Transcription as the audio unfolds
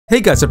Hey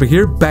guys, Viper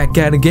here, back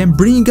at it again,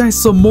 bringing you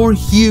guys some more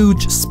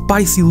huge,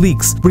 spicy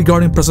leaks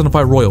regarding Persona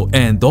 5 Royal.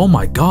 And oh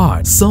my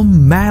god,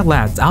 some mad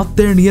lads out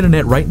there in the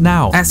internet right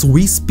now, as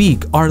we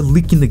speak, are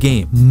leaking the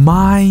game.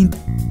 Mind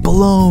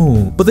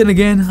blown. But then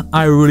again,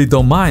 I really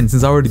don't mind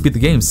since I already beat the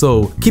game,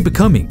 so keep it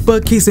coming.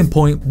 But case in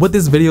point, what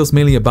this video is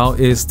mainly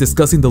about is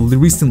discussing the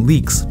recent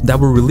leaks that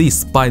were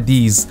released by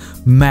these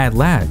mad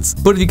lads.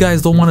 But if you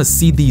guys don't want to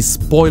see these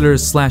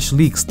spoilers slash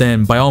leaks,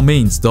 then by all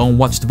means, don't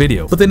watch the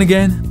video. But then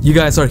again, you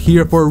guys are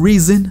here for a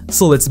reason,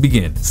 so let's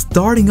begin.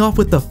 Starting off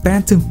with the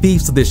Phantom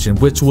Thieves edition,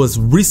 which was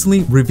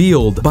recently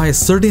revealed by a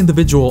certain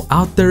individual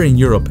out there in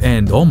Europe,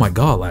 and oh my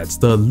god lads,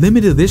 the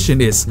limited edition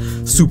is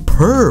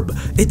superb.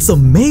 It's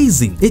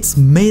amazing. It's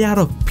made out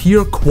of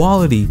pure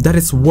quality that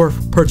it's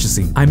worth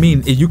purchasing. I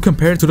mean, if you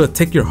compare it to the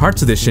Take Your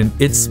Hearts edition,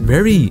 it's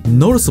very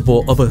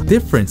noticeable of a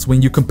difference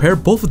when you compare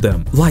both of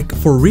them, like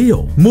for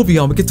real. Moving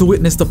on, we get to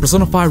witness the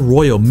Persona 5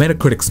 Royal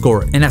Metacritic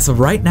score, and as of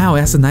right now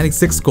it has a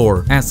 96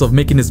 score as of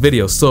making this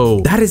video, so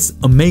that is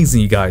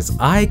amazing, you guys.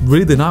 I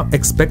really did not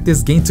expect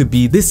this game to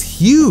be this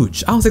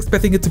huge. I was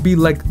expecting it to be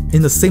like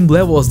in the same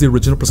level as the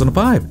original Persona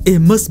 5. It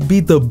must be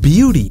the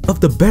beauty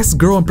of the best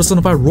girl in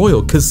Persona 5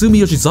 Royal,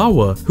 Kasumi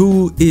Yoshizawa,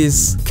 who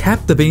is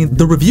captivating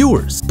the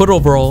reviewers. But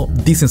overall,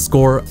 decent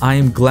score. I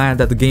am glad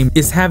that the game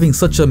is having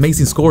such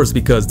amazing scores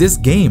because this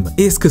game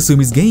is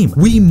Kasumi's game.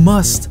 We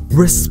must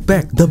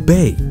respect the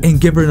bae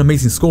and give her an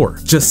amazing score.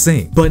 Just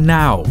saying. But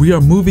now we are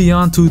moving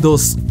on to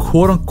those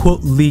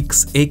quote-unquote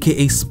leaks,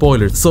 aka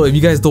spoilers. So if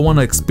you guys don't want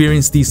to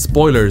experience these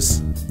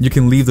spoilers, you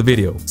can leave the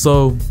video.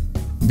 So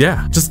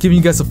yeah, just giving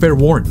you guys a fair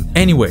warning.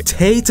 Anyway,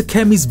 Tei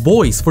Takemi's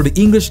voice for the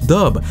English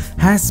dub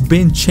has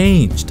been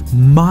changed.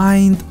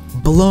 Mind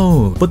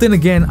blown. But then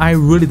again, I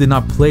really did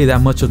not play that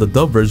much of the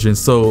dub version,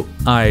 so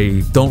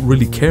I don't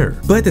really care.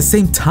 But at the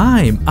same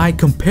time, I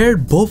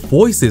compared both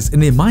voices,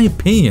 and in my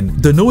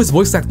opinion, the newest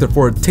voice actor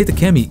for Tei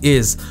Takemi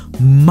is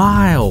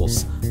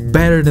miles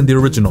better than the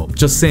original.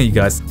 Just saying, you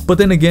guys. But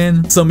then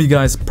again, some of you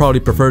guys probably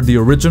prefer the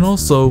original,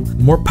 so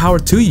more power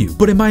to you.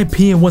 But in my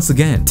opinion, once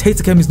again, Tei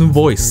Takemi's new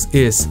voice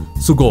is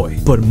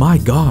sugoi. But my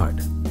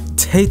god,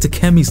 Tei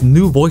Takemi's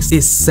new voice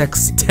is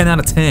sexy. 10 out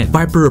of 10.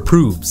 Viper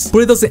approves. But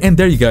it doesn't end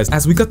there, you guys,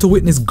 as we got to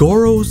witness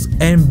Goro's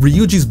and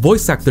Ryuji's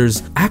voice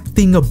actors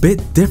acting a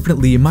bit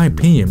differently, in my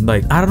opinion.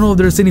 Like, I don't know if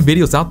there's any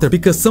videos out there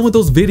because some of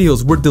those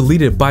videos were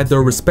deleted by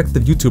their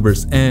respective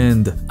YouTubers,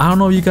 and I don't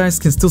know if you guys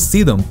can still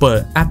see them,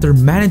 but after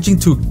managing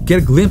to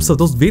get a glimpse of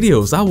those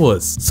videos, I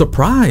was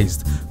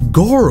surprised.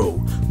 Goro,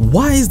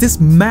 why is this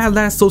mad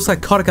lad so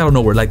psychotic out of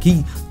nowhere? Like,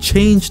 he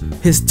changed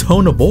his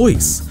tone of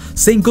voice.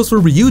 Same goes for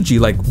Ryuji.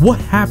 Like, what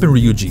happened,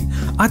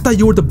 Ryuji? I thought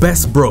you were the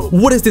best, bro.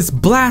 What is this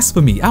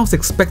blasphemy? I was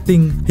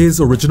expecting his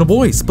original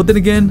voice, but then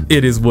again,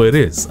 it is what it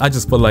is. I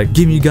just felt like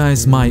giving you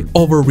guys my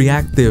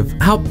overreactive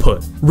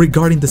output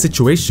regarding the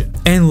situation.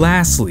 And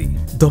lastly,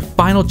 the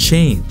final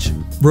change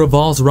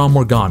revolves around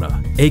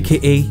Morgana,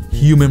 aka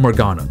Human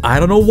Morgana. I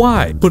don't know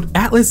why, but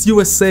Atlas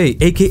USA,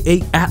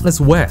 aka Atlas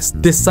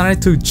West,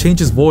 decided to change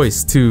his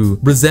voice to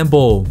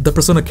resemble the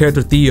Persona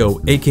character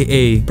Theo,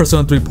 aka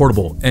Persona 3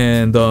 Portable,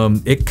 and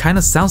it kind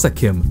of sounds like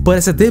him. But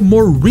as I did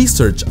more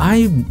research,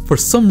 I, for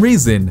some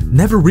reason,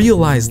 never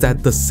realized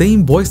that the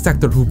same voice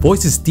actor who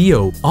voices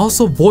Theo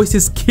also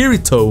voices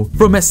Kirito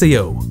from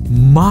SAO.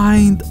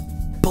 Mind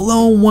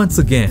blown once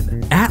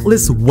again.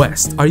 Atlas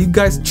West, are you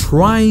guys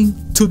trying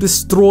to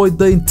destroy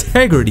the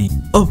integrity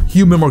of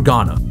Human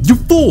Morgana? You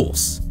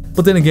fools!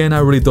 But then again, I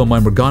really don't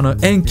mind Morgana,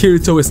 and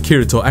Kirito is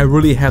Kirito. I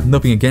really have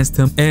nothing against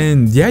him.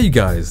 And yeah, you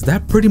guys,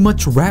 that pretty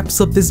much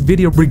wraps up this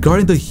video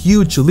regarding the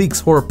huge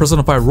leaks for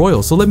Persona 5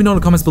 Royal. So let me know in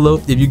the comments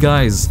below if you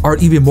guys are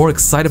even more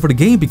excited for the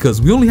game,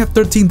 because we only have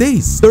 13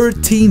 days.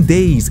 13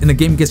 days and the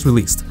game gets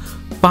released.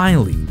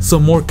 Finally,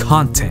 some more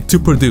content to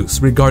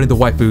produce regarding the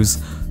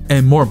waifus,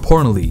 and more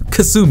importantly,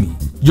 Kasumi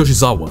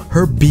Yoshizawa.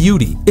 Her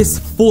beauty is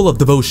full of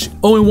devotion.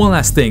 Oh, and one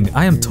last thing,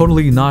 I am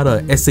totally not a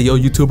SAO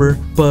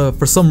YouTuber, but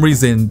for some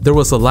reason, there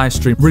was a live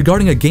stream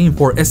regarding a game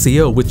for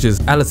SAO, which is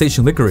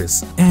Alicization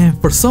Lycoris,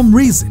 and for some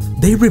reason,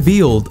 they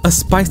revealed a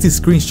spicy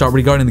screenshot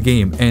regarding the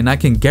game, and I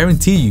can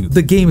guarantee you,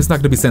 the game is not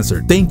going to be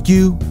censored. Thank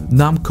you,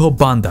 Namco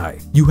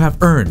Bandai. You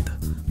have earned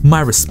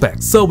my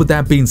respect. So with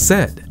that being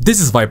said,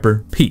 this is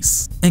Viper,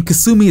 peace. And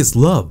Kasumi is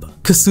love.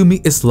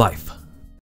 Kasumi is life.